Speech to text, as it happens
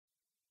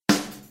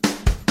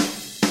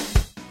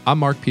I'm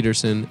Mark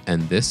Peterson,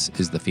 and this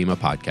is the FEMA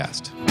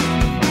Podcast.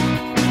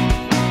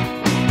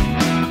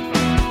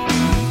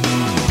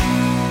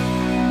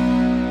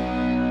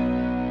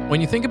 When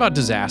you think about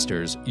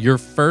disasters, your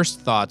first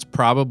thoughts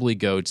probably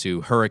go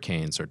to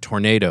hurricanes or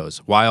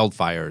tornadoes,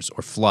 wildfires,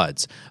 or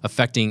floods,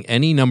 affecting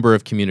any number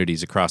of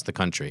communities across the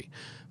country.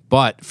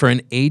 But for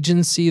an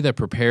agency that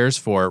prepares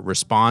for,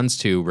 responds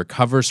to,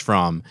 recovers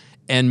from,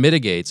 and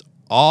mitigates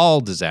all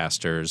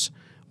disasters,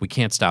 we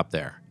can't stop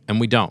there, and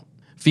we don't.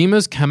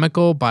 FEMA's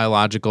Chemical,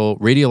 Biological,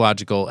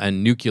 Radiological,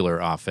 and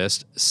Nuclear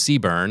Office,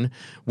 CBRN,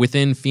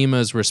 within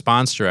FEMA's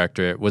Response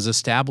Directorate, was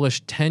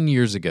established 10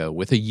 years ago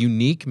with a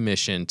unique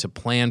mission to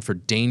plan for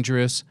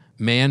dangerous,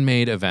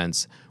 man-made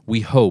events we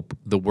hope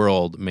the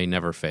world may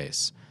never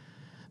face.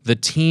 The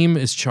team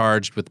is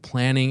charged with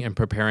planning and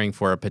preparing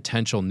for a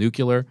potential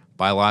nuclear,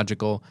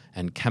 biological,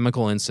 and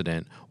chemical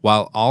incident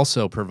while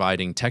also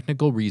providing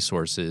technical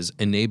resources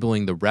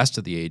enabling the rest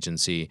of the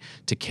agency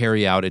to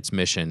carry out its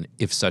mission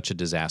if such a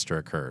disaster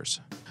occurs.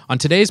 On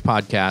today's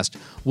podcast,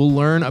 we'll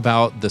learn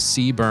about the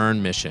CBRN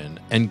mission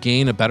and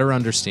gain a better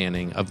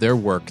understanding of their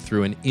work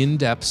through an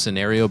in-depth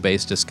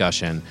scenario-based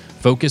discussion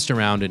focused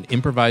around an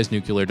improvised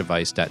nuclear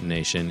device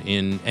detonation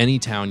in any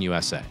town,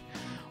 USA.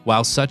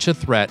 While such a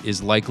threat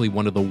is likely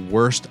one of the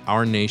worst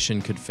our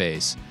nation could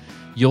face,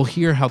 you'll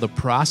hear how the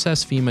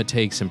process FEMA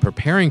takes in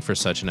preparing for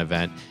such an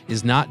event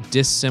is not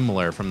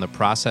dissimilar from the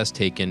process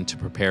taken to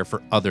prepare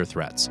for other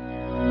threats.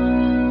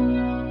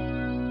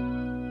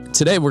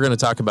 Today, we're going to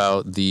talk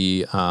about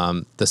the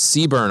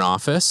CBRN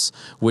office,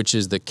 which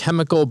is the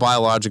Chemical,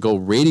 Biological,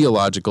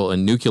 Radiological,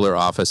 and Nuclear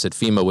Office at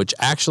FEMA, which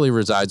actually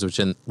resides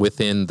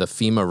within the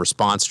FEMA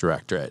Response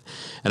Directorate.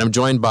 And I'm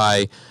joined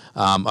by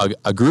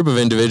a group of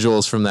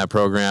individuals from that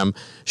program.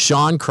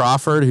 Sean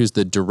Crawford, who's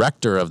the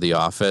director of the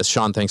office.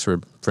 Sean, thanks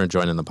for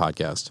joining the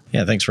podcast.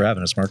 Yeah, thanks for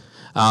having us, Mark.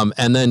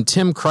 And then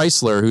Tim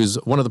Chrysler, who's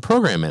one of the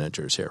program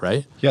managers here,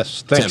 right?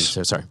 Yes, thanks.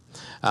 Tim, sorry.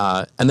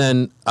 And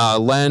then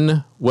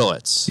Len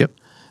Willits. Yep.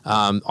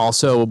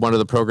 Also one of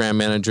the program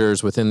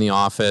managers within the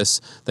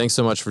office. Thanks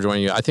so much for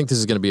joining you. I think this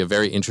is going to be a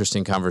very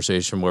interesting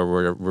conversation where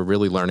we're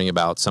really learning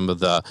about some of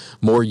the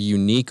more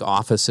unique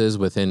offices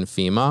within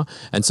FEMA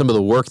and some of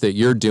the work that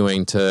you're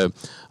doing to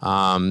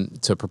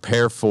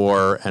prepare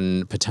for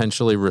and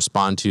potentially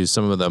respond to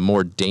some of the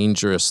more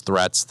dangerous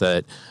threats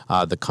that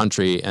the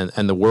country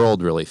and the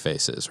world really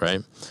faces,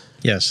 right?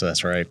 Yes,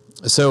 that's right.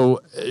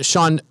 So,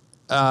 Sean,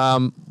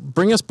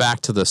 bring us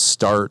back to the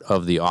start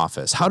of the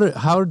office. How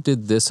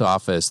did this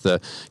office, the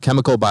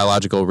Chemical,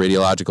 Biological,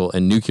 Radiological,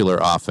 and Nuclear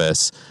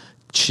Office,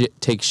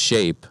 take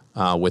shape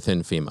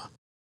within FEMA?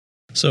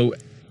 So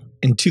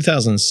in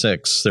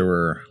 2006, there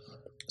were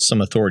some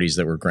authorities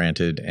that were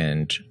granted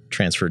and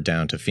transferred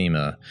down to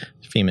FEMA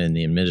and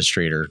the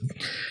administrator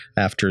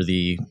after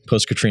the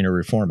Post-Katrina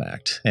Reform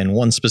Act. And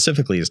one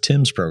specifically is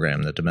Tim's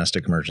program, the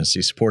Domestic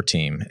Emergency Support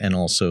Team, and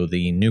also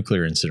the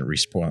Nuclear Incident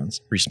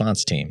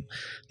Response Team.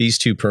 These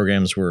two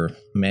programs were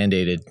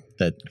mandated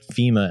that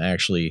FEMA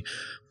actually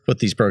put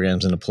these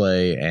programs into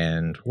play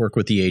and work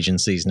with the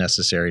agencies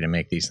necessary to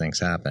make these things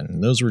happen.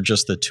 And those were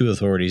just the two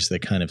authorities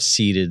that kind of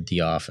seeded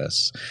the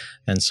office.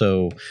 And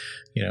so,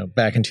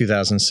 back in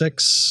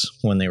 2006,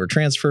 when they were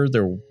transferred,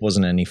 there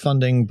wasn't any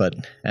funding, but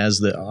as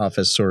the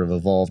office sort of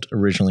evolved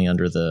originally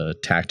under the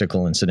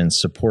Tactical Incident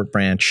Support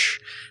Branch,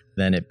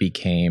 then it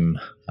became,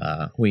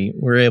 we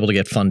were able to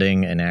get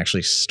funding and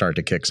actually start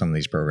to kick some of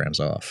these programs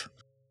off.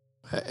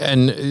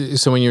 And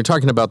so when you're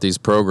talking about these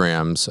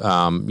programs,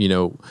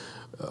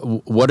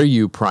 what are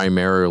you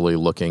primarily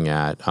looking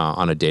at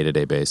on a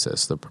day-to-day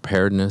basis? The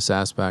preparedness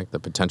aspect, the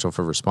potential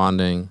for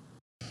responding?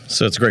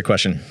 So it's a great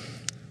question.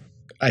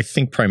 I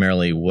think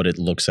primarily what it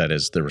looks at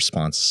is the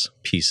response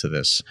piece of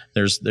this.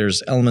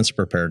 There's elements of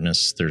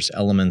preparedness, there's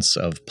elements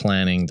of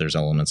planning, there's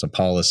elements of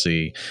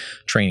policy,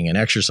 training and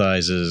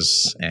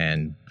exercises,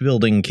 and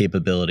building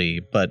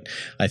capability. But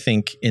I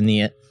think in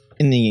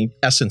the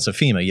essence of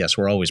FEMA, yes,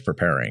 we're always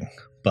preparing.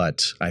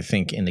 But I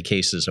think in the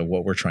cases of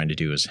what we're trying to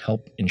do is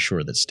help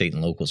ensure that state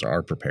and locals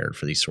are prepared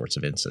for these sorts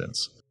of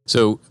incidents.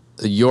 So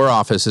your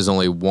office is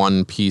only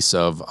one piece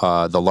of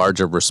the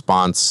larger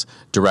response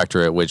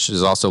directorate, which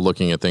is also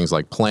looking at things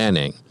like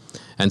planning.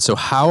 And so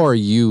how are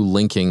you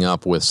linking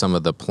up with some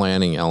of the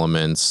planning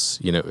elements,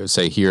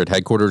 say here at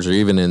headquarters or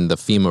even in the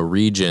FEMA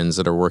regions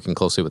that are working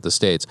closely with the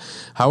states?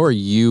 How are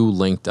you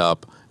linked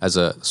up as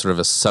a sort of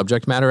a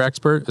subject matter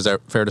expert? Is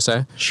that fair to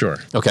say? Sure.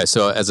 Okay,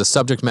 so as a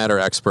subject matter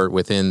expert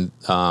within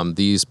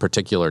these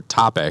particular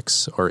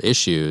topics or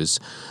issues,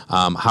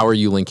 how are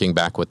you linking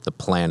back with the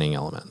planning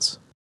elements?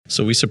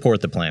 So we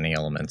support the planning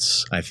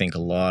elements. I think a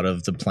lot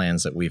of the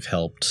plans that we've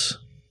helped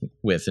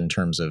with in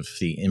terms of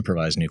the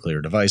improvised nuclear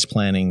device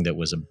planning, that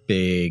was a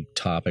big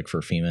topic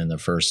for FEMA in the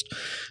first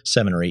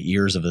 7 or 8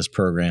 years of this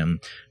program,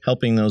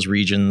 helping those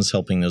regions,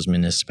 helping those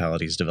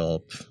municipalities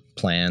develop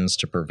plans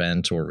to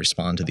prevent or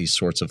respond to these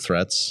sorts of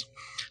threats.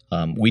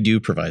 We do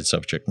provide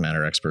subject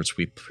matter experts.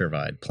 We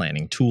provide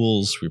planning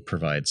tools. We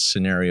provide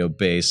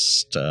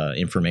scenario-based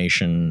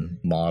information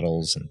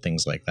models and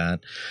things like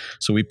that.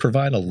 So we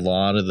provide a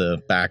lot of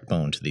the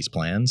backbone to these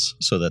plans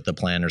so that the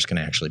planners can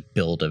actually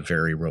build a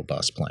very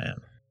robust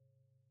plan.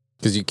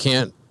 Because you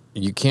can't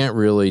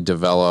really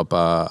develop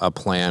a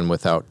plan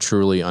without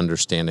truly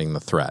understanding the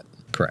threat.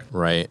 Correct.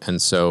 Right.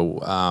 And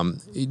so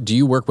do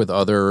you work with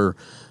other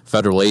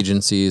federal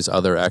agencies,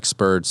 other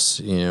experts,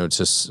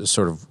 to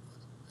sort of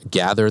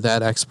gather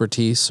that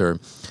expertise, or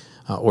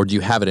do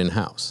you have it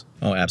in-house?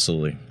 Oh,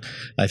 absolutely.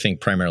 I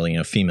think primarily,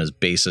 FEMA's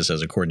basis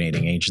as a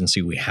coordinating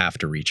agency, we have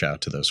to reach out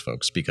to those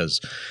folks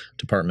because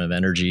Department of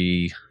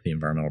Energy, the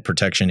Environmental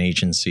Protection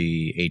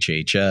Agency,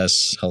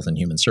 HHS, Health and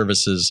Human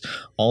Services,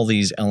 all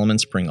these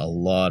elements bring a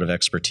lot of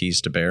expertise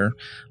to bear,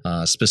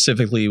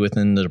 specifically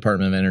within the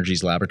Department of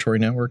Energy's laboratory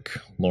network.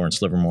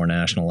 Lawrence Livermore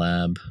National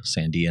Lab,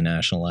 Sandia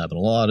National Lab, and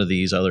a lot of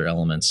these other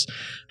elements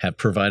have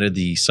provided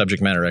the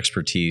subject matter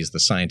expertise, the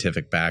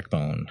scientific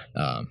backbone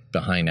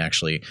behind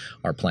actually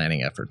our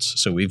planning efforts.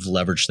 So we've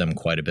leveraged them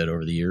quite a bit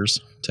over the years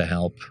to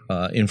help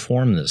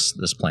inform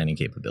this planning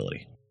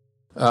capability.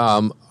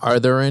 Are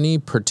there any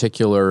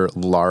particular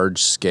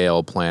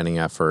large-scale planning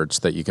efforts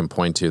that you can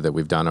point to that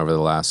we've done over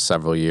the last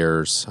several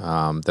years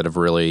that have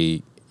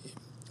really,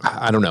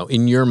 I don't know,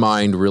 in your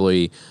mind,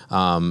 really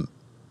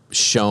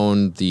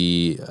shown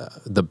the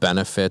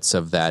benefits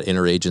of that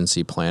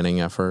interagency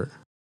planning effort?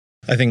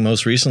 I think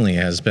most recently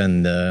has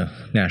been the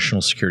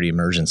national security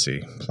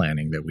emergency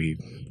planning that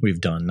we've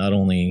done, not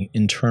only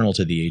internal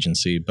to the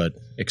agency, but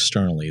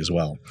externally as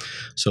well.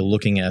 So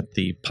looking at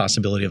the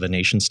possibility of a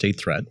nation-state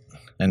threat,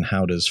 and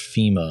how does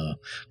FEMA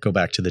go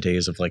back to the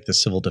days of like the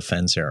civil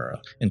defense era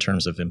in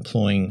terms of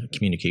employing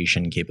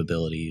communication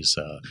capabilities,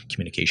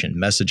 communication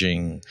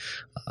messaging,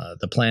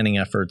 the planning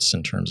efforts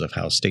in terms of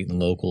how state and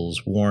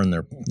locals warn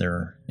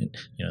their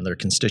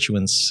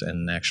constituents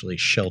and actually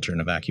shelter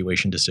and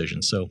evacuation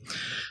decisions. So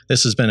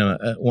this has been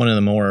one of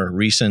the more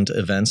recent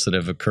events that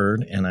have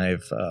occurred, and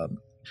I've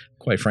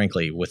quite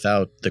frankly,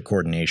 without the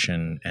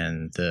coordination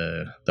and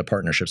the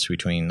partnerships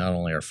between not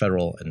only our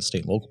federal and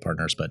state and local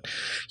partners, but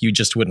you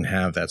just wouldn't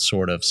have that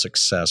sort of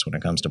success when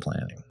it comes to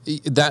planning.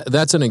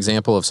 That's an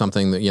example of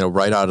something that,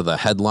 right out of the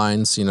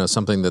headlines,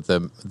 something that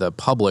the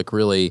public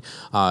really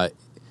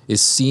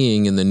is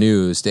seeing in the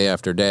news day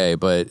after day.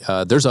 But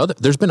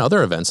there's been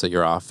other events that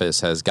your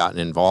office has gotten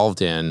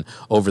involved in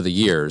over the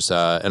years,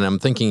 and I'm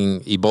thinking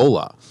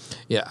Ebola.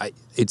 Yeah,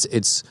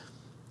 it's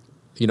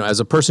as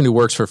a person who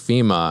works for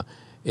FEMA,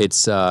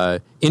 it's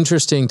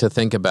interesting to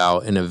think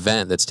about an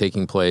event that's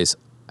taking place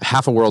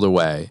half a world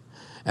away,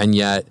 and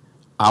yet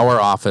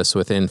our office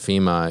within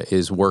FEMA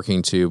is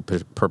working to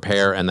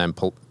prepare and then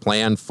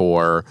plan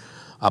for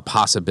a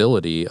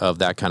possibility of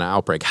that kind of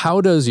outbreak.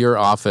 How does your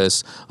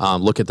office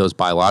look at those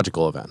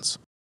biological events?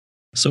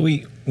 So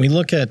we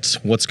look at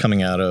what's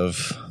coming out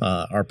of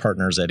our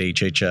partners at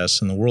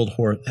HHS and the World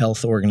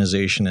Health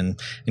Organization and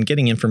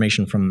getting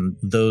information from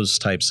those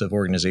types of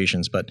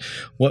organizations. But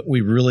what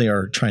we really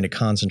are trying to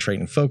concentrate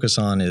and focus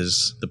on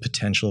is the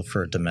potential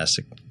for a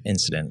domestic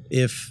incident.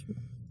 If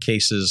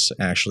cases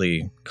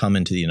actually come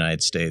into the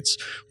United States,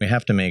 we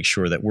have to make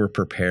sure that we're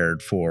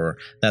prepared for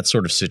that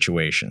sort of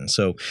situation.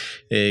 So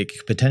it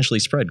could potentially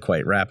spread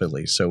quite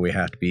rapidly. So we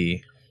have to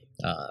be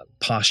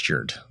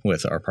postured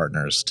with our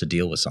partners to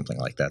deal with something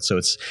like that. So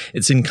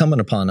it's incumbent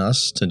upon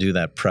us to do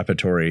that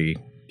preparatory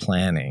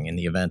planning in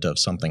the event of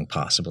something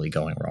possibly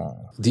going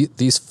wrong.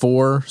 These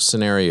four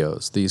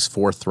scenarios, these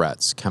four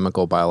threats,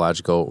 chemical,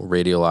 biological,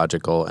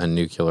 radiological, and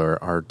nuclear,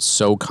 are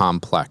so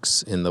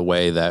complex in the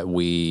way that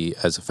we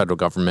as a federal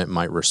government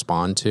might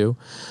respond to.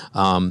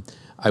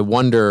 I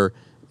wonder,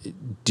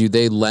 do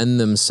they lend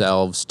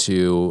themselves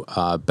to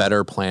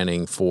better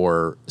planning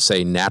for,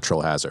 say,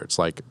 natural hazards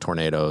like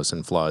tornadoes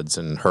and floods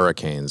and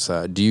hurricanes?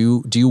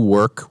 Do you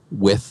work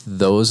with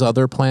those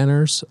other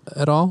planners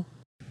at all?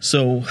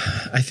 So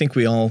I think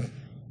we all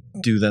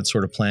do that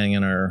sort of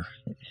planning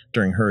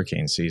during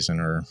hurricane season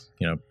or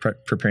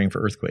preparing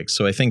for earthquakes.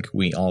 So I think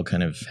we all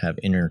kind of have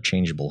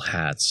interchangeable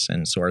hats,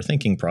 and so our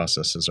thinking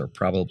processes are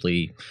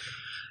probably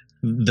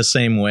the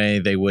same way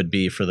they would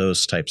be for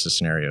those types of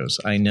scenarios.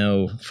 I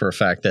know for a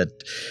fact that,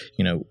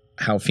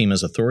 how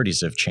FEMA's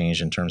authorities have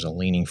changed in terms of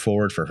leaning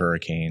forward for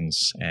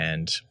hurricanes,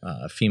 and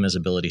FEMA's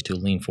ability to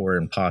lean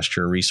forward and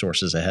posture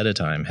resources ahead of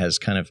time has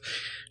kind of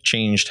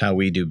changed how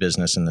we do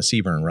business in the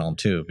CBRN realm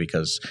too,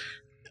 because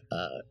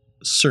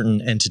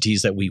certain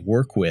entities that we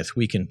work with,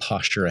 we can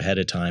posture ahead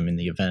of time in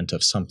the event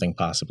of something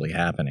possibly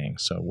happening.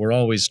 So we're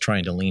always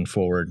trying to lean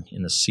forward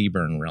in the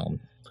CBRN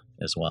realm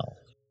as well.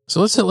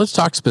 So let's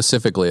talk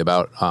specifically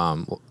about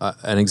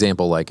an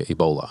example like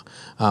Ebola.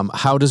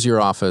 How does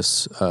your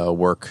office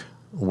work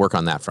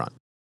on that front?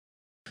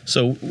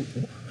 So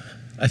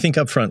I think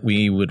up front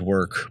we would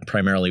work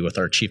primarily with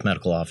our chief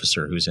medical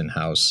officer who's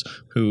in-house,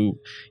 who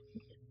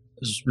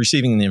is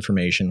receiving the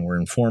information. We're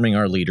informing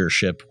our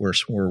leadership.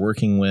 We're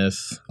working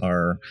with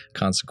our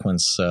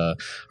consequence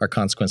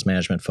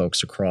management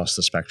folks across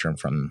the spectrum,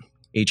 from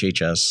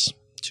HHS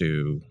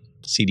to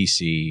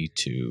CDC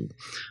to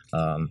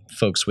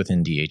folks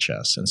within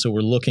DHS. And so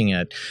we're looking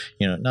at,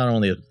 not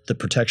only the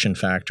protection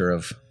factor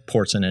of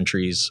ports and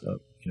entries,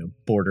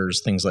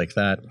 borders, things like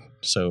that.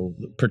 So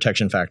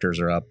protection factors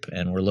are up,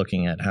 and we're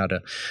looking at how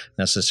to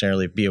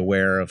necessarily be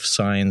aware of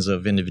signs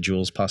of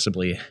individuals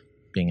possibly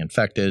being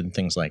infected,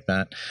 things like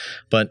that.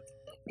 But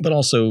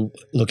also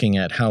looking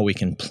at how we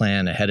can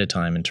plan ahead of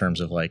time in terms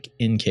of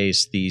in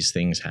case these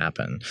things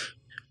happen.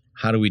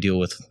 How do we deal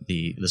with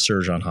the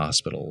surge on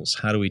hospitals?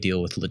 How do we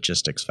deal with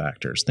logistics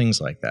factors? Things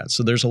like that.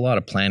 So there's a lot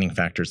of planning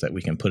factors that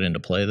we can put into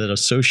play that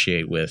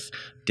associate with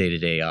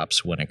day-to-day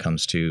ops when it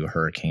comes to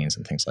hurricanes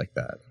and things like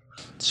that.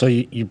 So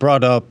you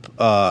brought up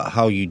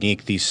how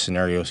unique these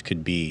scenarios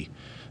could be,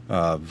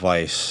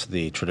 vice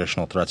the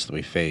traditional threats that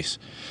we face.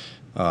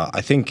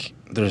 I think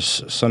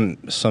there's some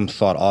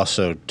thought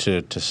also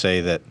to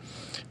say that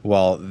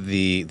while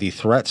the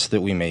threats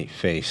that we may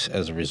face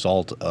as a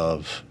result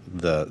of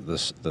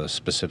the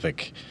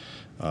specific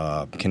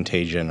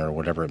contagion or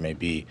whatever it may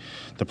be,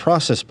 the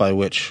process by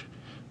which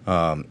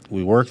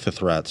we work the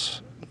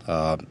threats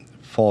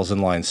falls in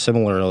line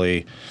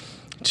similarly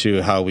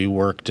to how we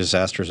work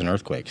disasters and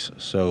earthquakes.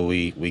 So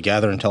we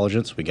gather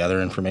intelligence, we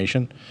gather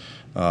information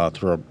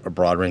through a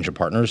broad range of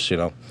partners.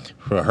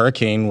 For a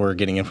hurricane, we're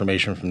getting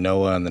information from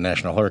NOAA and the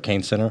National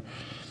Hurricane Center.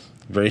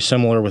 Very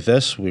similar with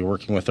this, we're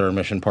working with our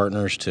mission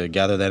partners to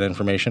gather that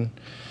information.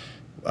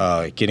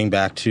 Getting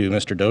back to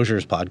Mr.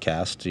 Dozier's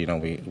podcast,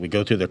 we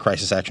go through the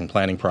crisis action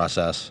planning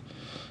process,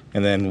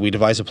 and then we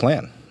devise a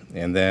plan.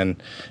 And then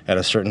at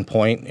a certain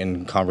point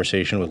in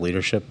conversation with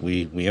leadership,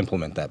 we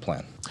implement that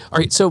plan. All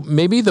right, so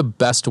maybe the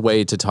best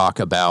way to talk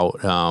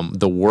about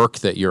the work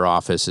that your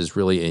office is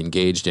really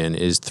engaged in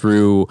is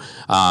through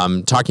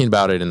talking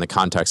about it in the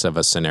context of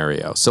a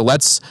scenario. So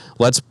let's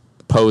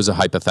pose a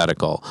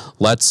hypothetical.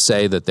 Let's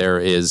say that there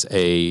is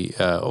a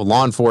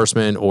law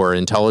enforcement or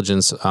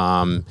intelligence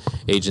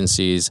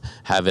agencies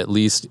have at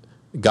least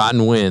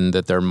gotten wind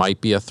that there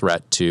might be a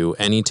threat to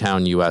any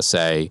town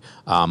USA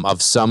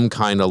of some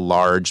kind of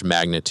large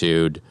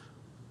magnitude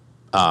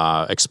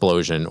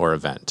explosion or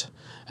event.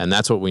 And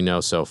that's what we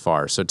know so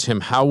far. So, Tim,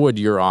 how would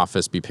your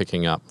office be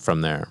picking up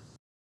from there?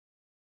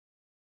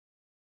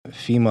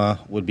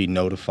 FEMA would be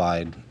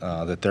notified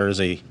that there's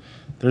a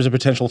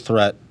potential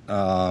threat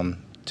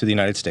to the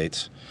United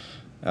States,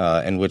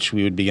 in which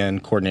we would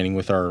begin coordinating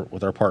with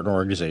our partner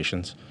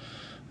organizations.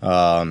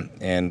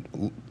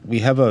 And we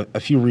have a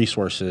few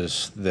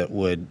resources that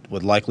would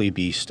likely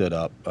be stood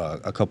up,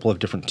 a couple of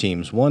different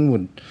teams.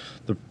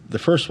 The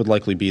first would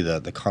likely be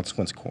the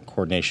Consequence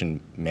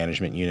Coordination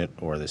Management Unit,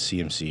 or the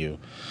CMCU.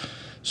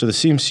 So the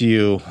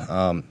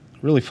CMCU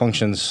really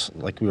functions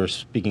like we were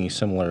speaking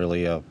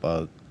similarly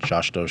of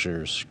Josh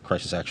Dozier's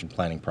crisis action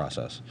planning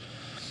process.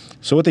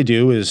 So what they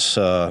do is,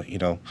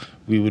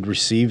 we would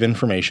receive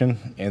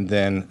information and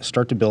then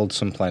start to build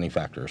some planning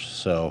factors.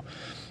 So,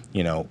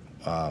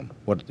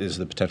 what is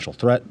the potential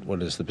threat?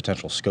 What is the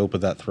potential scope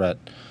of that threat?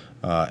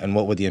 And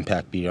what would the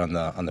impact be on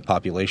the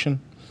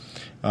population?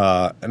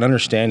 And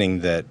understanding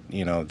that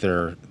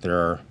there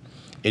are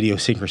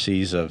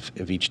idiosyncrasies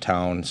of each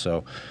town.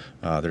 So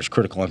there's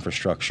critical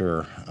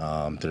infrastructure.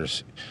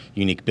 There's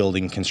unique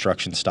building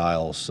construction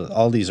styles. So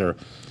all these are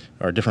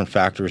different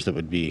factors that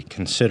would be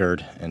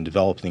considered in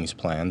developing these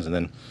plans. And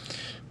then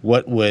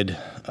what would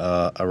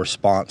a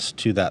response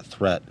to that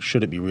threat,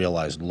 should it be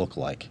realized, look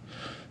like?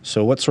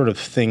 So what sort of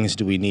things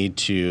do we need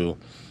to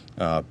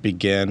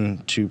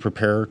begin to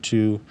prepare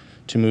to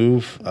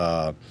move?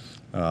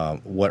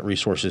 What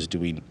resources do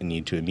we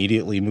need to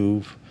immediately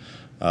move?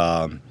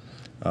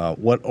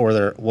 What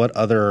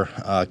other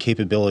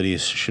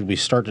capabilities should we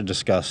start to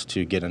discuss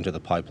to get into the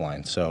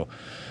pipeline? So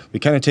we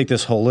kind of take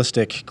this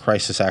holistic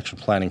crisis action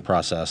planning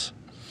process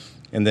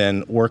and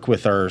then work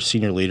with our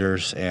senior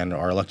leaders and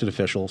our elected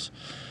officials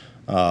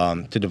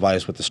to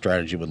devise what the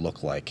strategy would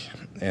look like.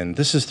 And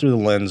this is through the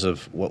lens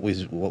of what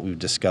we've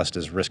discussed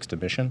as risks to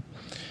mission.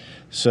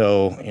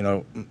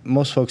 So,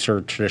 most folks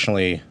are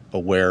traditionally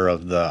aware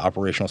of the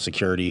operational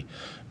security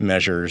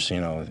measures,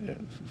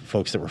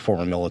 folks that were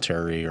former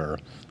military or,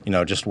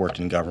 just worked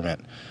in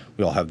government.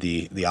 We all have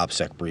the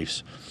OPSEC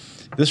briefs.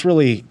 This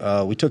really,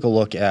 we took a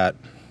look at,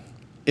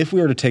 if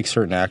we were to take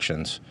certain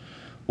actions,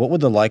 what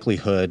would the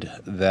likelihood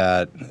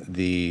that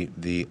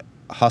the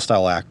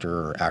hostile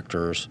actor or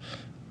actors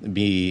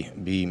be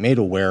made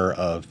aware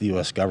of the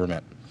U.S.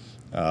 government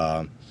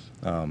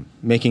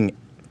making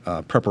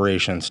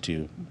preparations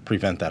to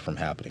prevent that from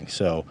happening.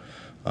 So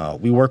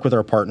we work with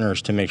our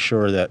partners to make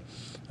sure that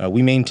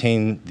we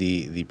maintain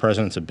the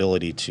president's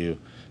ability to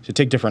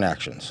take different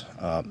actions.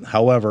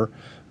 However,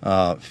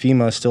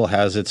 FEMA still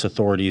has its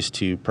authorities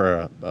to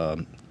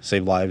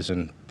save lives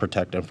and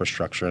protect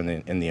infrastructure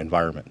in the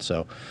environment.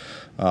 So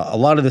a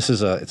lot of this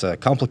is a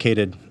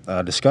complicated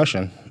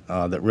discussion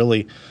that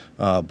really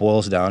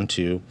boils down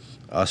to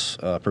us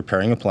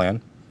preparing a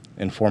plan,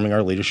 informing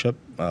our leadership,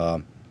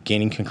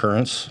 gaining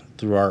concurrence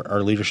through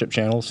our leadership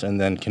channels and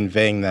then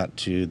conveying that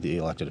to the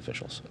elected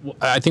officials. Well,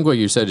 I think what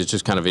you said is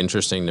just kind of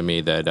interesting to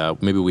me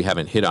that maybe we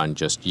haven't hit on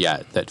just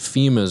yet, that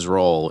FEMA's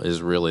role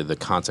is really the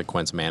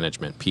consequence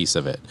management piece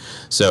of it.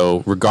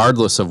 So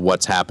regardless of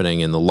what's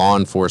happening in the law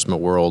enforcement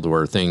world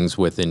or things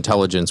with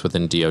intelligence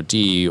within DOD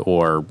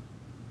or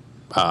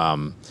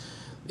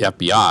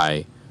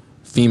FBI,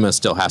 FEMA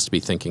still has to be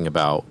thinking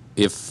about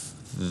if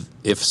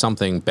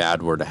something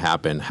bad were to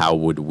happen, how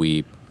would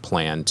we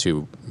plan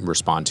to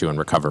respond to and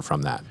recover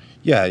from that?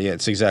 Yeah,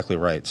 it's exactly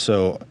right.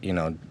 So,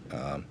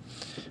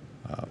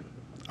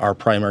 our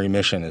primary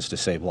mission is to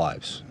save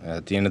lives.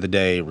 At the end of the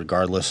day,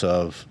 regardless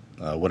of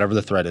whatever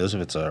the threat is,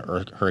 if it's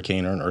a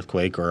hurricane or an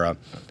earthquake or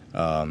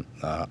a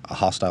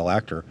hostile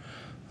actor,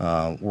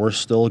 we're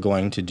still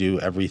going to do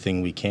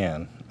everything we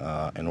can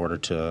in order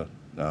to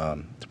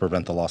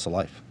prevent the loss of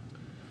life.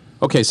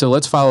 Okay, so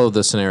let's follow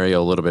the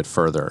scenario a little bit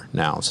further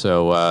now.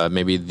 So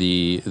maybe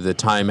the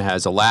time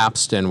has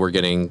elapsed and we're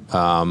getting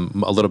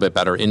a little bit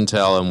better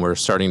intel, and we're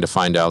starting to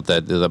find out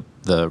that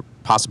the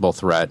possible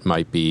threat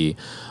might be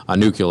a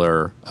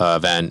nuclear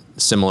event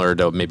similar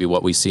to maybe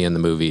what we see in the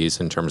movies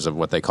in terms of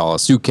what they call a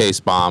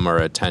suitcase bomb or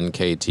a 10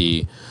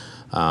 KT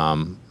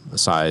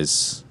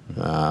size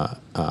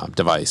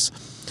device.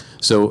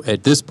 So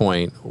at this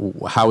point,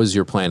 how is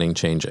your planning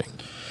changing?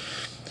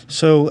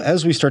 So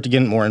as we start to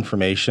get more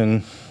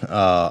information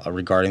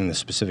regarding the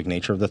specific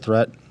nature of the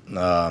threat,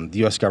 the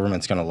U.S.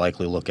 government's going to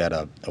likely look at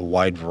a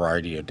wide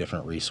variety of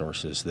different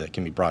resources that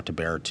can be brought to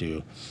bear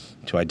to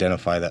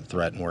identify that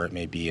threat and where it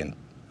may be, and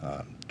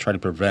try to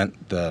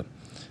prevent the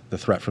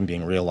threat from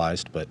being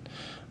realized. But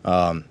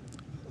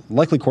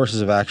likely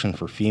courses of action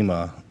for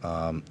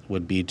FEMA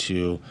would be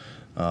to,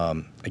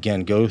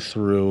 again, go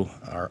through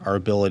our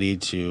ability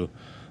to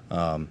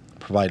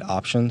provide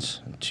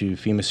options to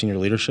FEMA senior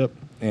leadership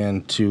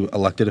and to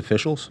elected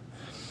officials,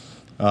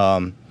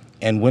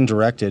 and when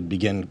directed,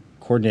 begin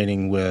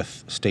coordinating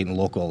with state and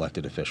local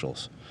elected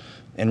officials.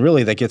 And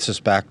really, that gets us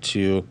back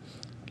to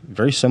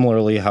very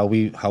similarly how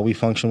we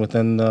function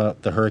within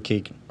the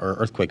hurricane or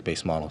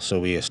earthquake-based model. So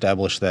we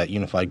establish that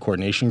unified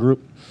coordination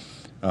group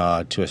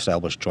to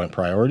establish joint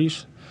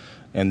priorities,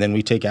 and then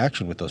we take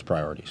action with those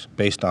priorities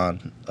based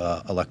on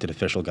elected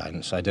official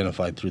guidance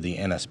identified through the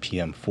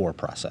NSPM4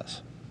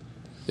 process.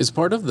 Is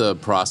part of the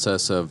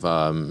process of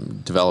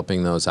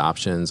developing those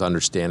options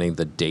understanding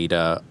the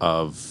data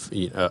of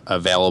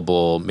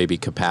available maybe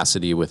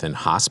capacity within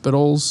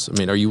hospitals? I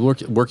mean, are you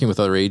working with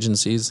other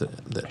agencies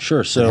that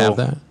Sure. So have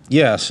that?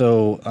 Yeah.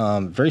 So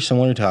very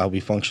similar to how we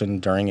function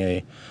during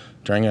an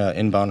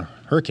inbound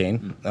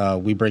hurricane,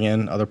 we bring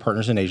in other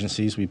partners and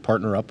agencies. We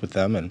partner up with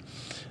them, and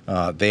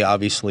they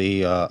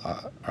obviously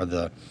are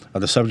the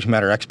subject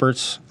matter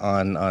experts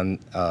on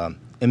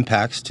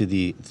impacts to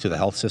the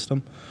health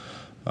system.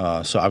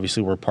 So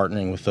obviously we're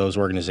partnering with those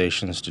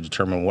organizations to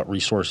determine what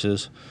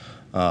resources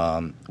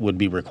would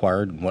be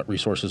required, and what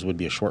resources would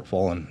be a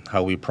shortfall, and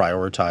how we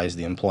prioritize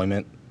the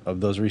employment of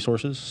those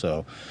resources.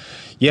 So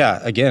yeah,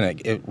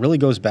 again, it really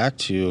goes back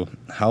to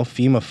how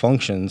FEMA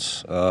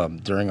functions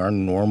during our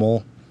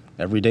normal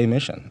everyday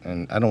mission.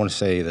 And I don't want to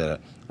say that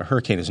a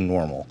hurricane is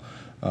normal.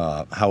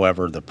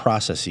 However, the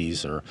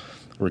processes, or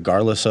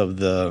regardless of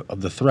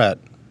the threat,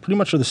 pretty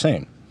much are the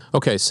same.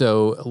 Okay,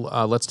 so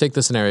let's take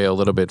the scenario a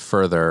little bit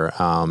further.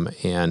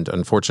 And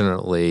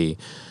unfortunately,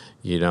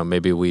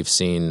 maybe we've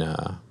seen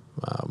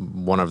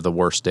one of the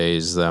worst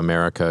days that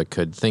America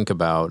could think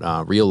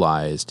about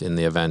realized in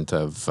the event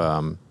of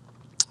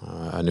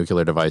a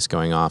nuclear device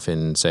going off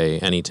in, say,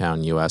 any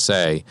town,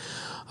 USA.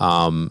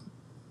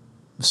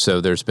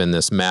 So there's been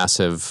this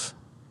massive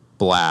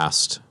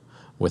blast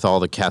with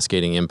all the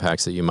cascading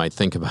impacts that you might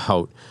think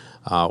about,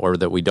 or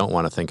that we don't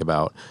want to think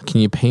about.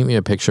 Can you paint me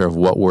a picture of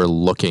what we're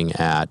looking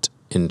at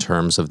in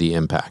terms of the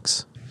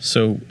impacts?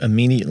 So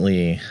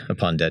immediately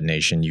upon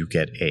detonation, you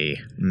get a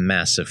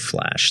massive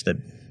flash that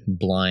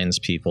blinds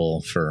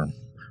people for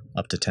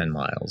up to 10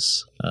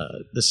 miles.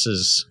 This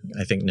is,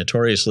 I think,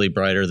 notoriously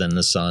brighter than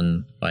the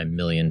sun by a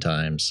million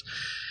times.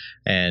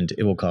 And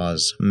it will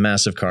cause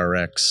massive car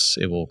wrecks.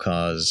 It will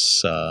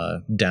cause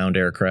downed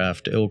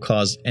aircraft. It will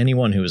cause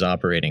anyone who is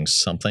operating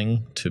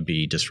something to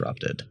be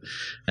disrupted.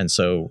 And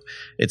so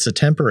it's a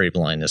temporary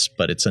blindness,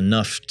 but it's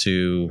enough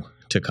to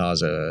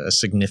cause a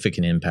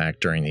significant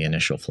impact during the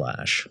initial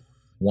flash.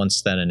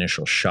 Once that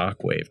initial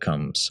shock wave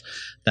comes,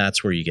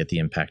 that's where you get the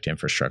impact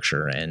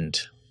infrastructure and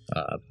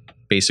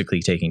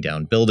basically taking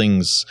down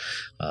buildings,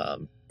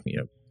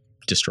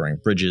 destroying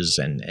bridges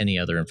and any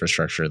other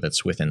infrastructure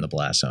that's within the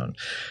blast zone.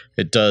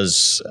 It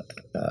does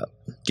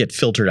get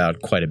filtered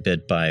out quite a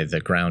bit by the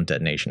ground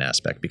detonation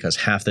aspect, because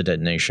half the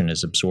detonation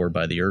is absorbed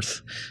by the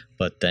earth,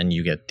 but then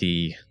you get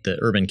the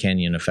urban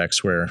canyon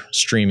effects where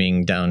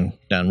streaming down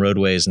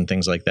roadways and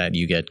things like that,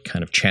 you get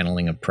kind of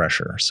channeling of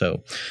pressure.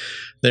 So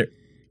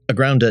a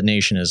ground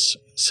detonation is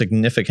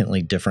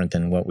significantly different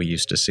than what we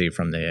used to see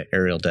from the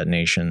aerial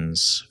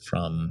detonations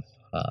from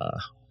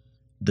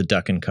the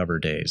duck and cover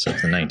days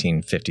of the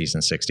 1950s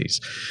and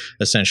 60s.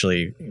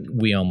 Essentially,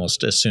 we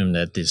almost assumed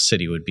that the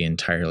city would be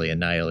entirely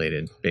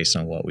annihilated based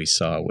on what we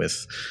saw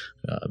with,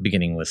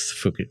 beginning with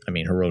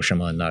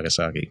Hiroshima and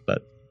Nagasaki,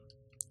 but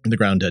the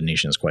ground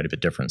detonation is quite a bit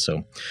different.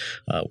 So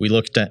we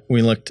looked at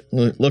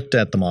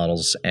the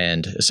models,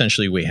 and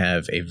essentially we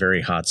have a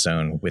very hot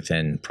zone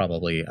within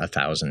probably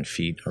 1,000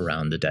 feet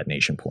around the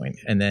detonation point,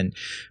 and then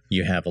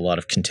you have a lot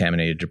of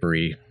contaminated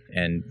debris.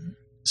 And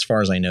as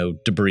far as I know,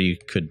 debris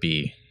could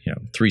be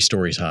 3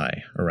 stories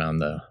high around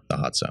the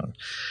hot zone.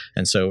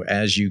 And so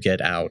as you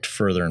get out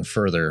further and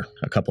further,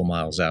 a couple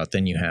miles out,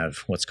 then you have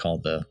what's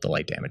called the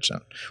light damage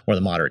zone, or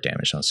the moderate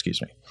damage zone.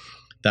 Excuse me.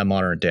 That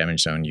moderate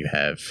damage zone, you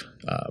have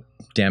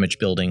damaged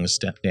buildings,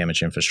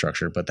 damaged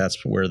infrastructure, but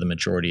that's where the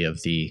majority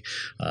of the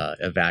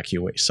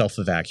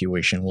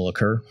self-evacuation will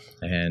occur.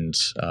 And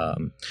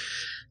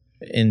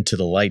into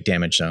the light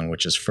damage zone,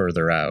 which is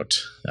further out,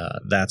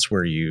 that's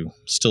where you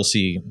still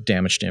see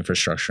damaged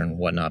infrastructure and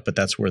whatnot, but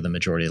that's where the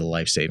majority of the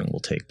life-saving will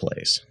take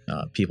place,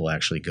 people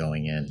actually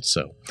going in.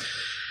 So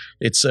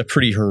it's a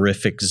pretty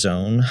horrific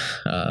zone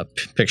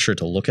picture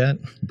to look at,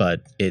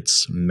 but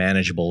it's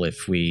manageable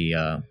if we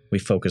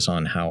focus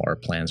on how our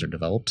plans are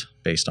developed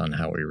based on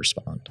how we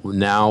respond.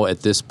 Now,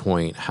 at this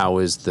point, how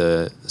is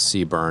the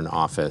CBRN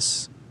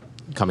office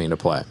coming into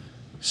play?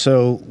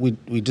 So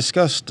we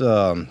discussed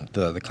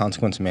the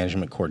Consequence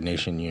Management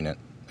Coordination Unit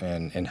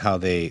and how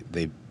they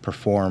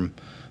perform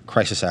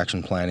crisis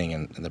action planning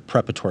and the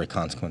preparatory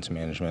consequence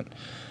management.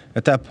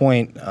 At that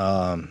point,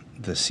 the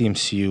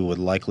CMCU would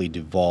likely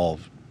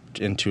devolve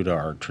into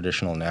our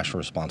traditional National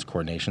Response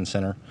Coordination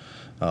Center,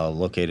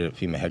 located at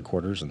FEMA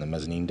headquarters in the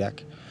mezzanine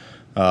deck.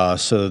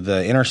 So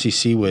the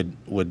NRCC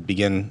would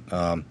begin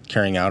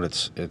carrying out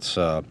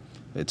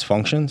its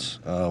functions.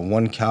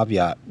 One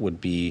caveat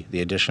would be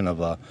the addition of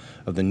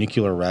the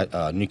Nuclear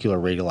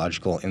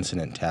Radiological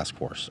Incident Task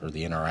Force, or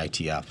the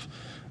NRITF,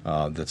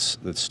 that's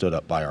stood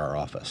up by our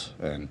office.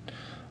 And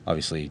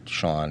obviously,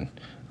 Sean,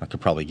 I could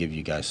probably give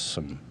you guys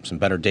some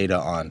better data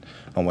on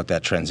what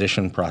that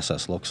transition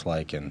process looks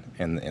like and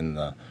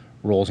the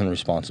roles and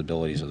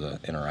responsibilities of the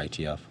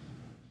NRITF.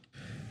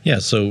 Yeah,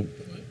 so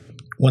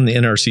when the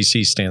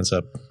NRCC stands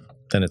up,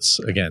 then it's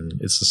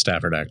the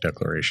Stafford Act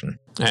Declaration.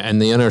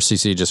 And the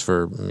NRCC, just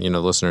for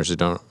listeners who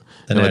don't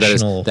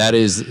know, that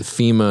is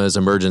FEMA's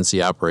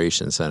Emergency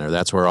Operations Center.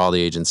 That's where all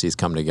the agencies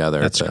come together.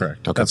 That's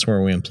correct. Okay. That's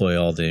where we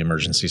employ all the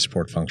emergency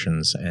support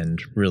functions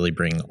and really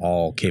bring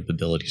all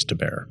capabilities to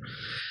bear.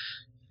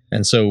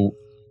 And so,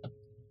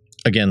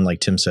 again, like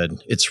Tim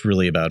said, it's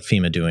really about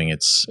FEMA doing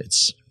its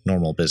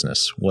normal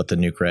business. What the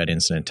Nuke Rad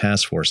Incident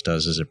Task Force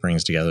does is it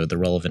brings together the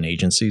relevant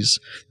agencies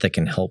that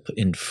can help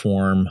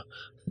inform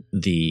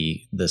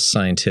the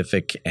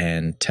scientific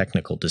and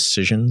technical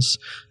decisions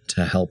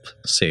to help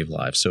save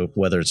lives. So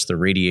whether it's the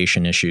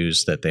radiation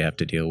issues that they have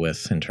to deal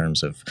with in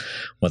terms of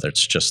whether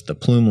it's just the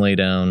plume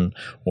laydown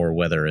or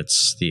whether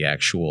it's the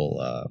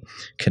actual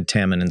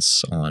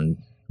contaminants on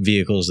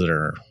vehicles that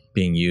are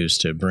being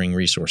used to bring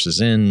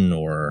resources in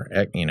or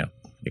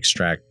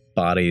extract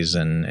bodies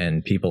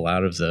and people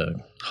out of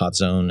the hot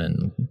zone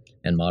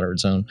and moderate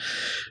zone.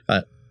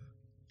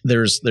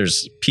 There's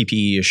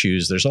PPE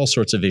issues. There's all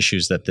sorts of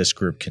issues that this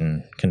group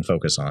can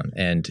focus on,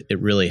 and it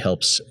really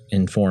helps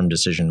inform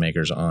decision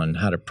makers on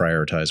how to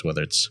prioritize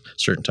whether it's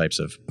certain types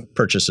of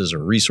purchases or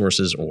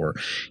resources, or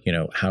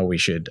how we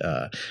should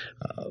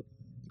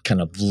kind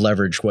of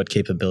leverage what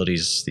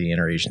capabilities the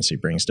interagency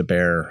brings to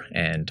bear.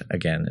 And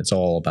again, it's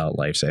all about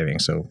life saving.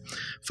 So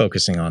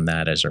focusing on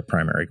that as our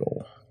primary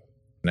goal.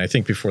 And I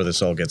think before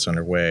this all gets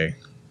underway,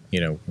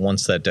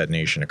 once that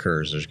detonation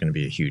occurs, there's going to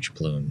be a huge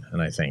plume.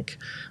 And I think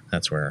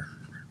that's where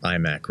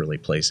IMAC really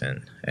plays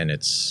in. And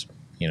it's,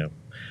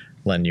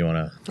 Len, you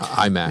want to?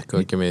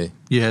 IMAC, give me.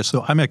 Yeah,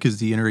 so IMAC is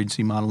the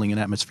Interagency Modeling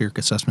and Atmospheric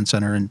Assessment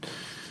Center. And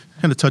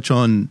kind of touch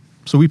on,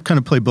 so we kind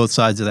of play both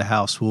sides of the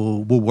house.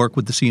 We'll work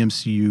with the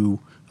CMCU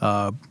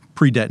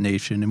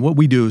pre-detonation. And what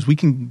we do is we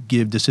can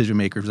give decision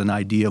makers an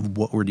idea of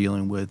what we're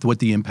dealing with, what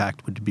the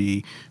impact would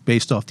be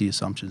based off the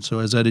assumptions. So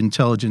as that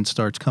intelligence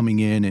starts coming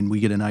in and we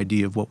get an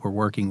idea of what we're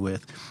working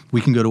with,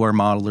 we can go to our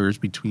modelers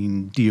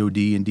between DOD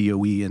and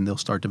DOE, and they'll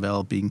start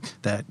developing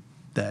that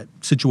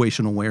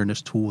situational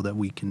awareness tool that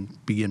we can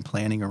begin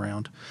planning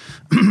around.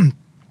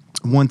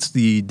 Once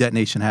the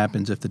detonation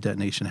happens, if the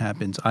detonation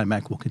happens,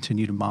 IMAC will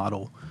continue to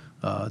model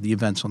the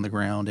events on the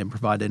ground and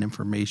provide that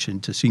information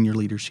to senior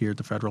leaders here at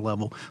the federal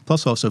level,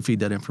 plus also feed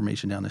that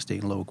information down to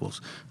state and locals.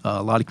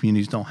 A lot of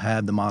communities don't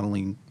have the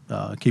modeling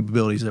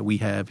capabilities that we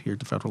have here at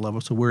the federal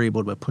level, so we're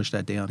able to push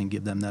that down and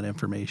give them that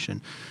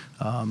information.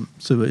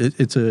 So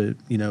it's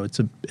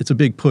a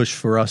big push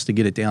for us to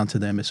get it down to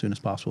them as soon as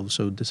possible,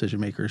 so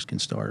decision makers can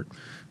start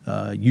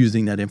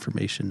using that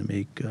information to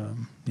make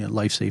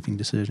life-saving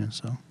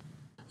decisions. So.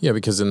 Yeah,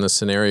 because in the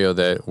scenario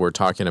that we're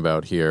talking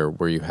about here,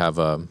 where you have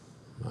a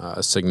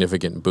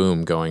significant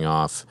boom going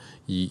off,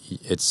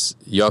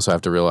 you also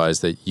have to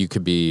realize that you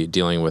could be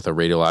dealing with a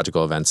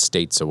radiological event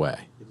states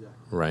away,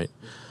 exactly. Right?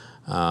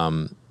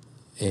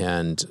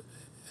 And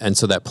And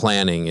so that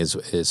planning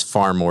is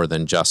far more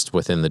than just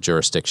within the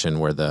jurisdiction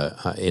where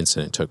the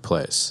incident took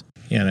place.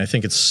 Yeah, and I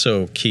think it's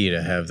so key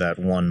to have that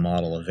one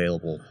model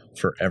available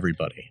for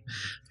everybody,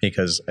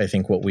 because I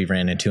think what we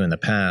ran into in the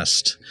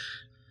past,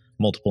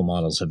 multiple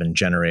models have been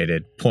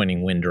generated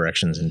pointing wind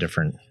directions in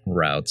different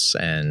routes,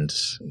 and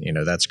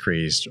that's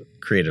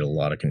created a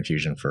lot of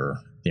confusion for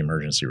the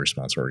emergency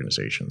response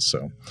organizations.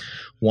 So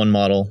one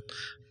model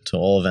to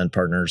all event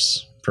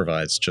partners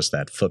provides just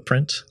that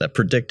footprint, that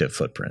predictive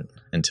footprint,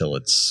 until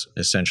it's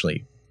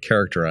essentially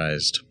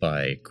characterized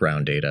by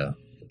ground data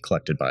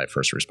collected by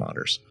first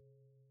responders.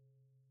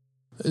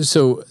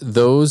 So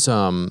those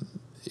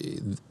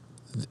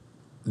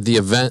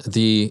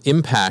the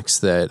impacts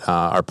that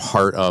are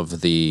part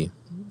of the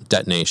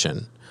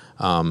detonation,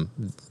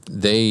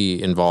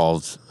 they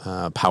involve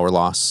power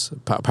loss,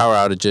 power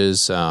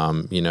outages,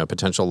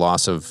 potential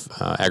loss of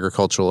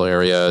agricultural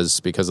areas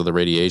because of the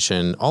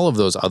radiation, all of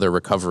those other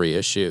recovery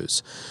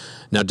issues.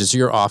 Now, does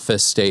your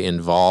office stay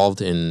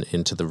involved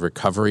into the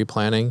recovery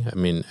planning? I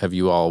mean, have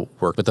you all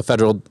worked with the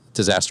Federal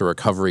Disaster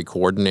Recovery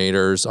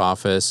Coordinator's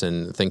office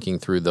and thinking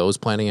through those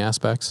planning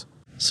aspects?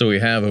 So we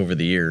have over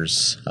the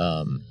years.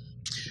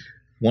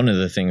 One of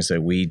the things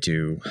that we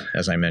do,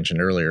 as I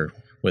mentioned earlier,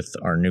 with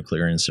our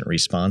nuclear incident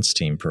response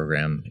team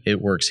program, it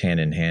works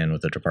hand in hand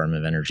with the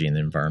Department of Energy and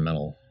the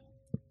Environmental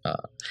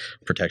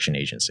Protection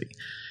Agency.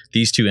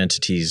 These two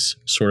entities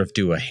sort of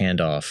do a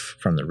handoff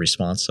from the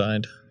response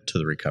side to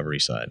the recovery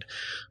side.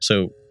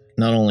 So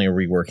not only are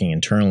we working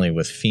internally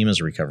with FEMA's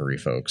recovery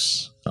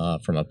folks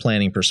from a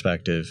planning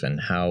perspective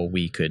and how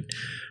we could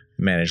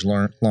manage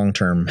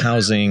long-term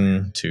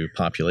housing to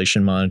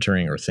population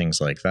monitoring or things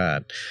like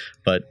that,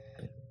 but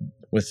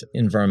with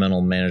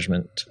environmental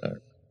management,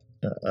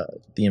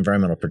 the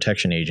Environmental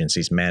Protection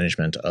Agency's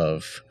management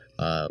of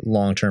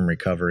long-term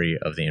recovery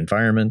of the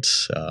environment,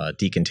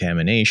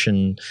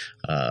 decontamination,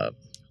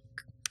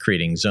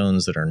 creating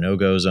zones that are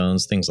no-go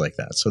zones, things like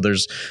that. So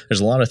there's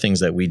a lot of things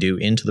that we do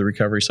into the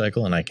recovery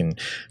cycle, and I can,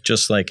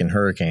 just like in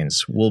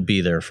hurricanes, we'll be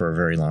there for a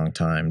very long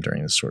time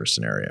during this sort of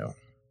scenario.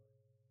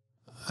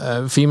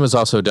 FEMA's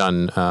also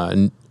done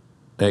an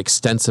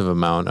extensive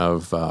amount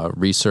of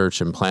research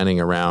and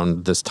planning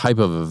around this type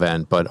of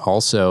event, but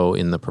also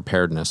in the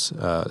preparedness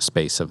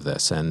space of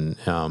this. And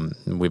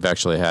we've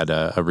actually had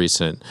a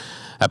recent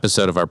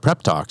episode of our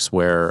Prep Talks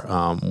where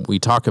we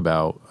talk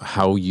about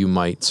how you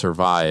might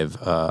survive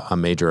a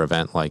major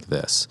event like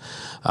this.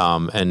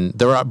 And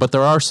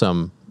there are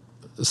some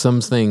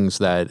things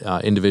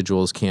that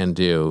individuals can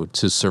do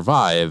to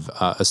survive,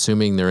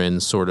 assuming they're in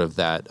sort of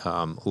that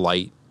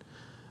light,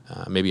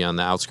 maybe on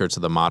the outskirts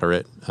of the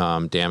moderate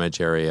damage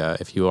area.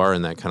 If you are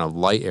in that kind of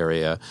light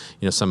area,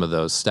 some of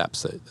those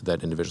steps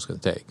that individuals can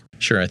take.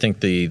 Sure. I think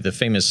the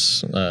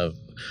famous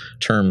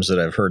terms that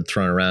I've heard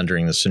thrown around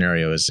during the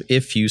scenario is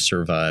if you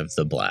survive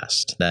the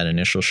blast, that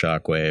initial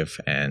shockwave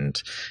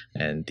and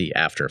the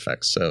after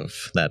effects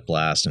of that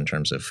blast in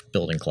terms of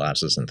building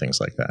collapses and things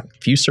like that.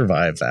 If you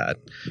survive that,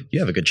 you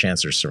have a good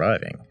chance of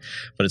surviving.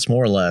 But it's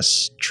more or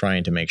less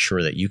trying to make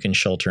sure that you can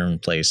shelter in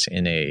place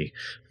in a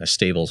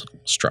stable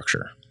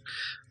structure.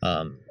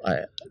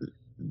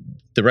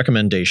 The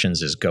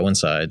recommendations is go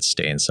inside,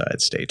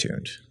 stay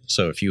tuned.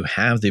 So if you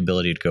have the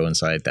ability to go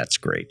inside, that's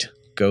great.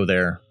 Go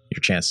there. Your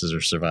chances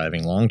of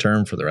surviving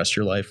long-term for the rest of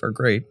your life are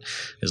great,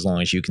 as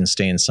long as you can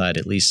stay inside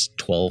at least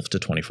 12 to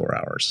 24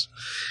 hours.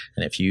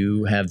 And if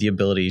you have the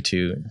ability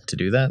to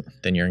do that,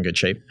 then you're in good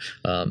shape.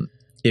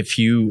 If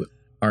you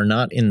are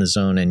not in the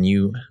zone and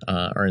you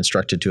are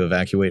instructed to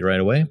evacuate right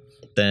away,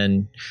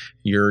 then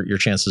your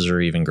chances are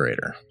even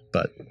greater.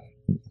 But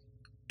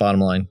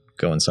bottom line,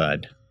 go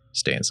inside.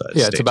 Stay inside.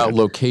 Yeah, it's about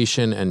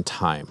location and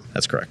time.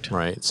 That's correct.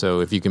 Right. So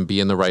if you can be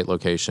in the right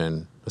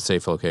location, a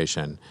safe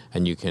location,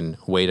 and you can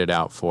wait it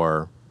out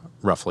for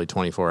roughly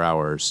 24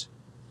 hours,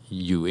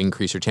 you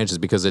increase your chances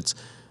because it's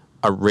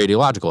a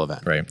radiological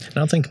event. Right. I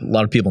don't think a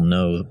lot of people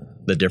know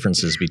the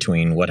differences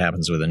between what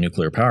happens with a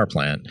nuclear power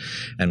plant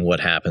and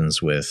what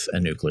happens with a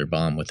nuclear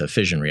bomb, with a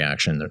fission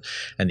reaction,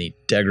 and the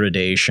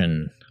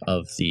degradation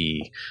of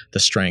the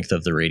strength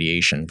of the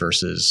radiation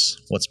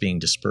versus what's being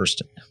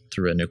dispersed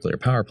through a nuclear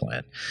power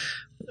plant.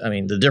 I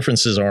mean, the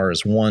differences are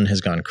is one has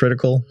gone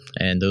critical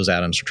and those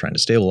atoms are trying to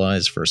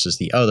stabilize versus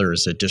the other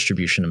is a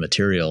distribution of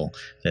material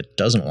that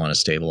doesn't want to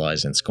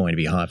stabilize and it's going to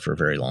be hot for a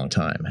very long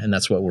time. And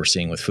that's what we're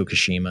seeing with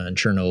Fukushima and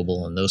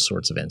Chernobyl and those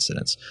sorts of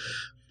incidents.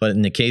 But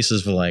in the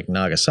cases of like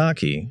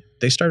Nagasaki,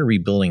 they started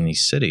rebuilding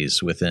these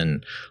cities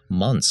within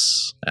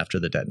months after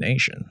the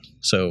detonation.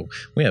 So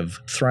we have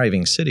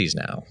thriving cities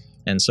now.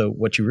 And so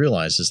what you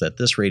realize is that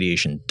this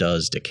radiation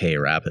does decay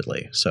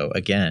rapidly. So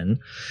again,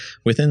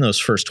 within those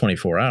first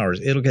 24 hours,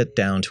 it'll get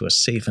down to a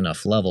safe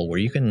enough level where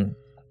you can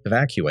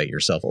evacuate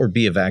yourself or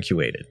be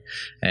evacuated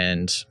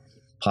and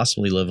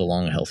possibly live a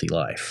long, healthy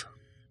life.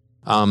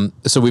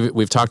 So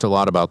we've talked a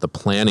lot about the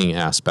planning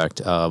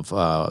aspect of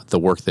the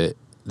work that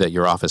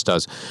your office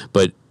does,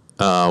 but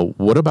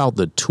what about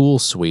the tool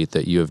suite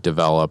that you have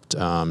developed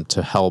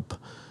to help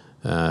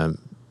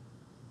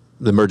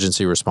the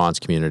emergency response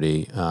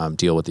community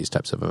deal with these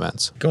types of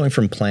events? Going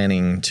from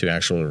planning to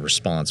actual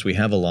response, we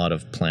have a lot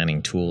of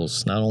planning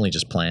tools, not only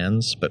just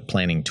plans, but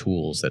planning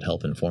tools that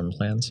help inform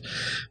plans.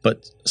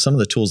 But some of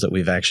the tools that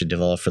we've actually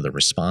developed for the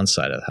response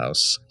side of the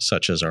house,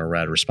 such as our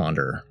Rad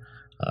Responder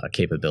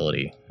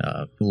capability.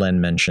 Len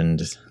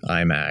mentioned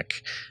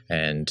IMAC,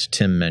 and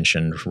Tim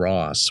mentioned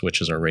Ross, which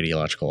is our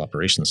radiological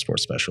operations support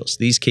specialist.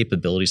 These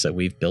capabilities that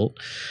we've built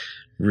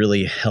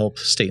really help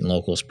state and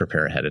locals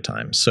prepare ahead of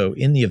time. So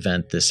in the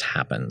event this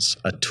happens,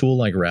 a tool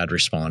like Rad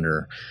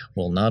Responder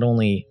will not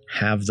only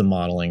have the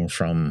modeling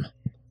from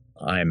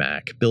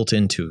IMAC built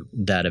into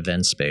that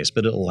event space,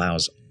 but it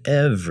allows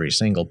every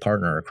single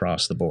partner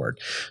across the board.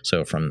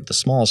 So from the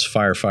smallest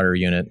firefighter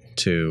unit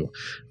to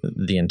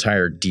the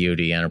entire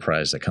DoD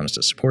enterprise that comes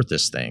to support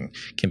this thing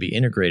can be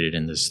integrated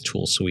in this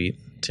tool suite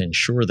to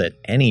ensure that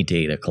any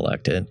data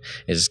collected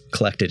is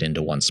collected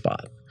into one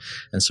spot.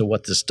 And so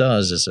what this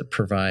does is it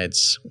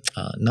provides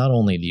not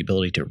only the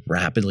ability to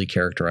rapidly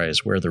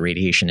characterize where the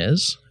radiation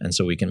is, and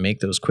so we can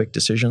make those quick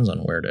decisions on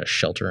where to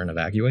shelter and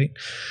evacuate,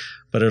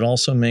 but it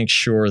also makes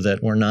sure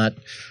that we're not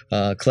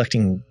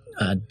collecting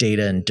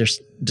data in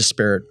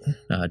disparate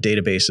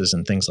databases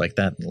and things like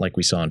that, like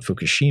we saw in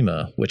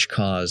Fukushima, which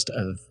caused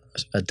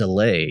a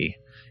delay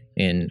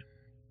in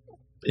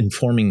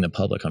informing the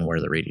public on where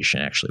the radiation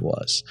actually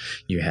was.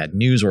 You had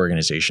news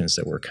organizations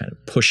that were kind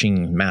of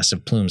pushing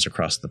massive plumes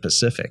across the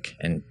Pacific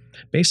and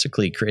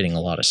basically creating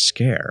a lot of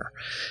scare.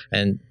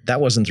 And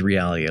that wasn't the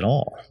reality at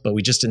all, but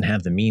we just didn't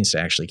have the means to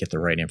actually get the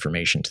right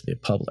information to the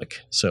public.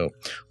 So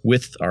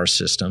with our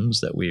systems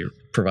that we're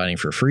providing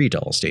for free to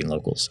all state and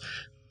locals,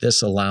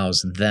 this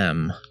allows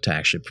them to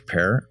actually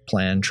prepare,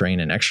 plan, train,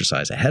 and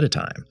exercise ahead of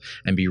time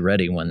and be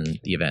ready when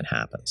the event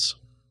happens.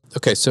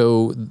 Okay,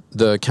 so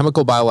the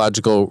Chemical,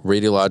 Biological,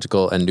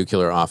 Radiological, and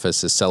Nuclear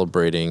Office is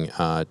celebrating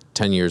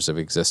 10 years of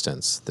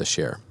existence this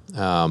year.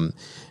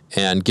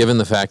 And given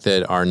the fact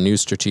that our new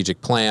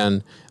strategic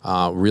plan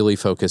really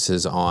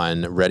focuses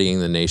on readying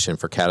the nation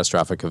for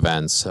catastrophic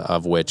events,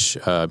 of which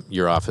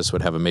your office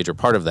would have a major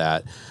part of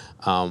that,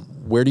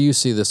 where do you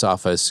see this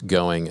office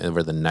going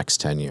over the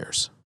next 10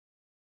 years?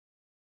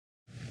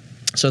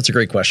 So that's a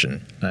great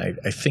question. I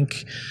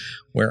think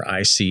where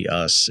I see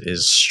us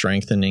is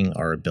strengthening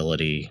our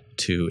ability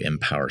to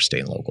empower state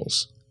and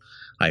locals.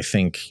 I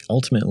think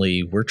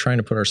ultimately we're trying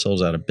to put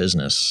ourselves out of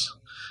business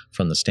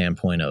from the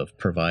standpoint of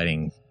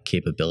providing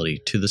capability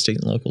to the state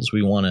and locals.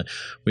 We want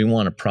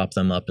to prop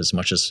them up as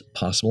much as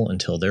possible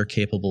until they're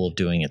capable of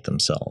doing it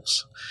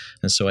themselves.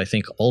 And so I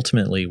think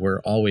ultimately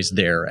we're always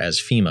there as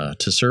FEMA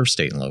to serve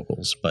state and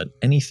locals, but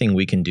anything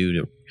we can do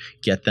to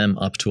get them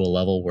up to a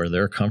level where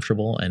they're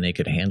comfortable and they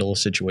could handle a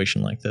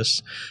situation like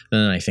this,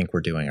 then I think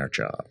we're doing our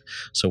job.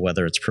 So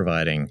whether it's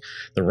providing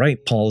the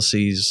right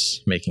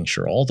policies, making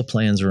sure all the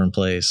plans are in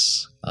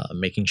place,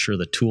 making sure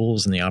the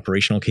tools and the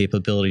operational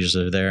capabilities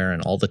are there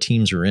and all the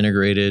teams are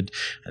integrated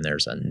and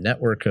there's a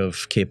network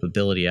of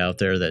capability out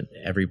there that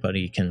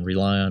everybody can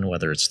rely on,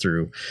 whether it's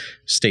through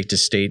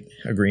state-to-state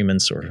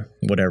agreements or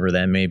whatever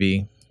that may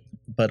be,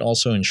 but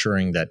also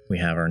ensuring that we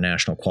have our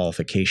national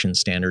qualification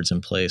standards in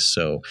place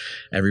so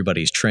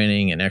everybody's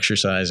training and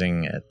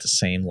exercising at the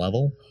same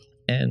level,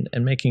 and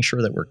making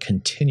sure that we're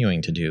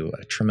continuing to do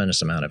a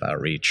tremendous amount of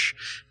outreach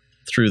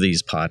through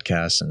these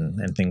podcasts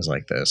and things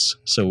like this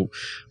so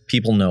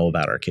people know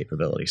about our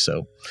capability.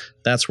 So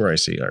that's where I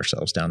see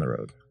ourselves down the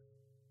road.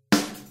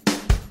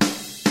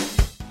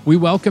 We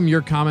welcome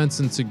your comments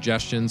and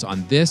suggestions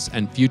on this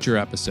and future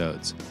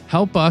episodes.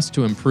 Help us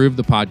to improve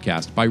the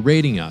podcast by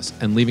rating us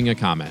and leaving a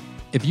comment.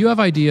 If you have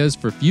ideas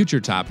for future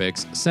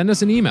topics, send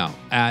us an email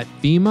at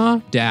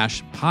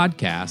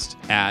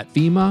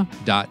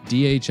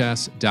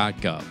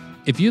fema-podcast@fema.dhs.gov.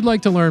 If you'd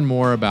like to learn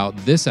more about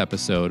this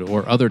episode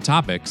or other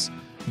topics,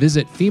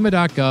 visit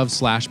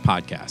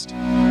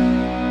fema.gov/podcast.